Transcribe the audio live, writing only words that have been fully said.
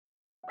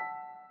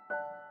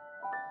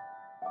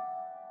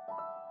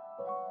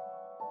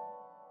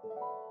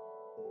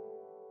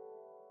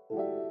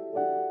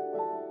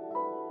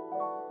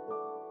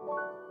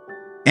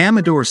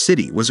Amador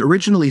City was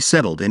originally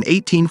settled in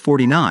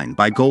 1849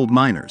 by gold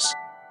miners.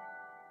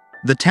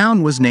 The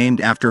town was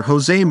named after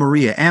José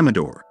María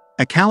Amador,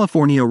 a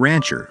California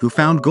rancher who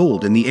found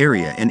gold in the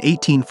area in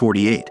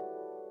 1848.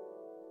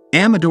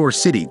 Amador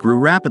City grew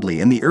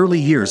rapidly in the early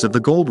years of the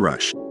gold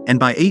rush, and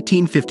by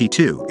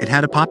 1852 it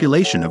had a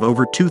population of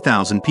over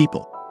 2,000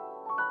 people.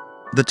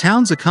 The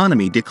town's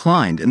economy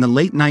declined in the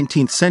late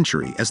 19th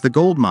century as the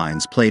gold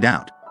mines played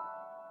out.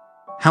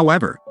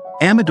 However,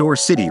 Amador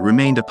City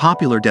remained a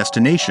popular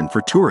destination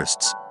for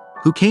tourists,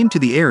 who came to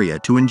the area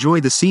to enjoy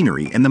the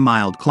scenery and the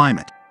mild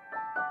climate.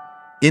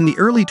 In the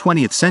early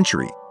 20th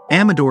century,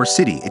 Amador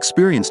City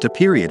experienced a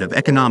period of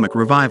economic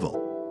revival.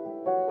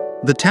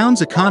 The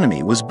town's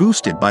economy was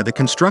boosted by the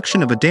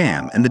construction of a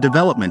dam and the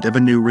development of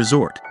a new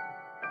resort.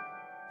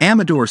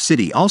 Amador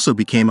City also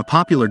became a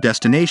popular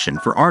destination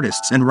for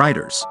artists and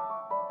writers.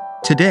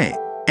 Today,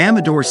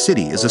 Amador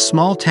City is a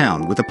small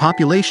town with a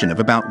population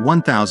of about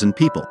 1,000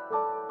 people.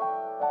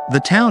 The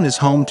town is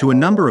home to a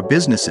number of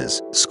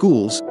businesses,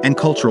 schools, and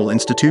cultural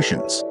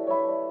institutions.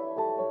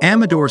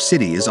 Amador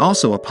City is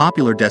also a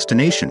popular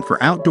destination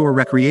for outdoor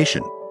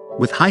recreation,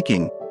 with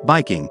hiking,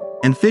 biking,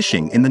 and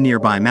fishing in the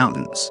nearby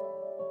mountains.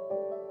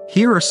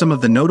 Here are some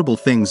of the notable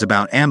things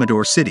about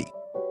Amador City.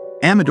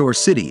 Amador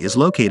City is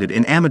located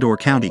in Amador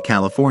County,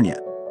 California.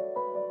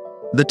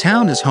 The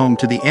town is home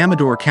to the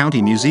Amador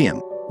County Museum,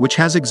 which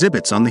has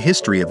exhibits on the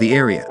history of the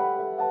area.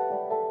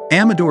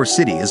 Amador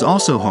City is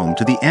also home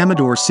to the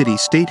Amador City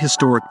State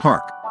Historic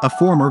Park, a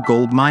former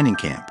gold mining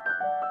camp.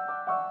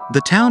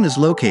 The town is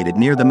located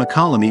near the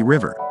McCallamy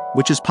River,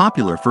 which is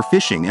popular for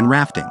fishing and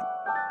rafting.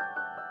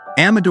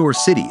 Amador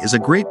City is a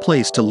great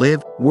place to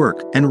live,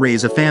 work, and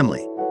raise a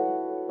family.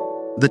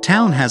 The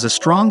town has a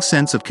strong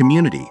sense of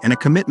community and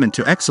a commitment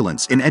to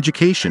excellence in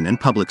education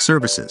and public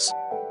services.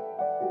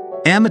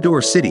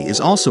 Amador City is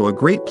also a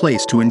great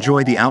place to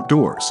enjoy the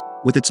outdoors,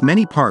 with its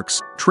many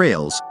parks,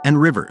 trails, and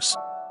rivers.